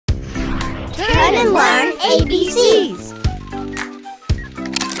listen and learn ABCs.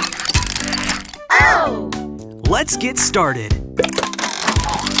 O. Let's get started.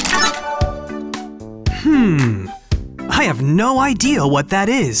 I have no idea what that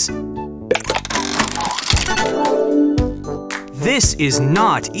is. This is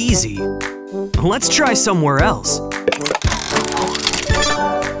not easy. Let's try somewhere else.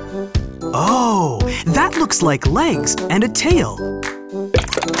 Oh, that looks like legs and a tail.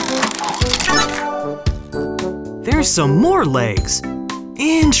 There's some more legs.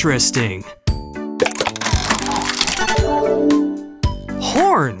 Interesting.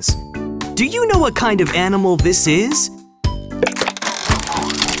 Horns. Do you know what kind of animal this is?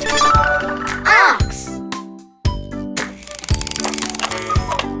 Ox.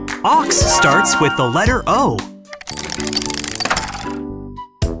 Ox starts with the letter O.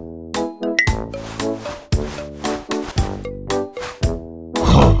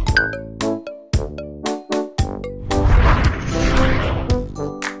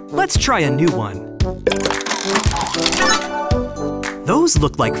 Let's try a new one. Those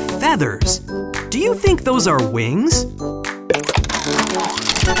look like feathers. Do you think those are wings?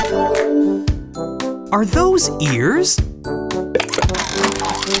 Are those ears?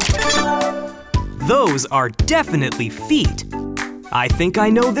 Those are definitely feet. I think I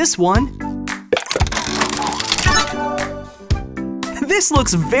know this one. This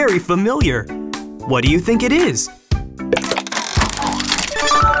looks very familiar. What do you think it is?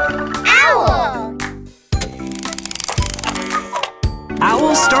 Owl.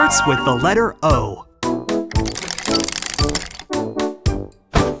 Owl starts with the letter O.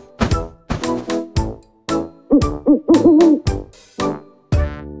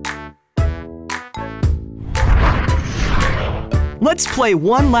 Let's play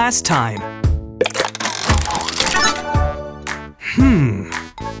one last time.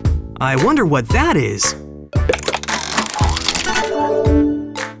 I wonder what that is.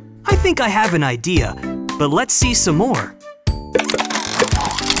 I think I have an idea, but let's see some more.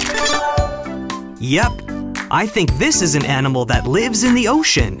 Yep, I think this is an animal that lives in the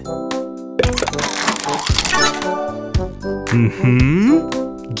ocean.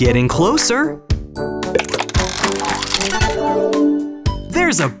 Getting closer.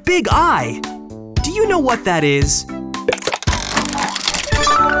 There's a big eye. Do you know what that is?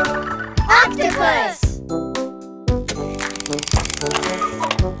 Octopus.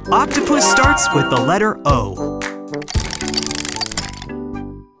 Octopus starts with the letter O.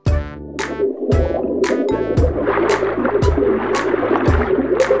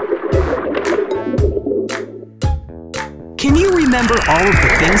 Can you remember all of the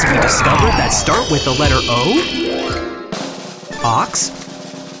things we discovered that start with the letter O? Ox,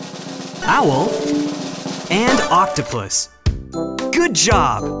 owl, and octopus. Good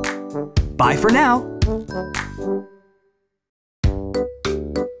job! Bye for now.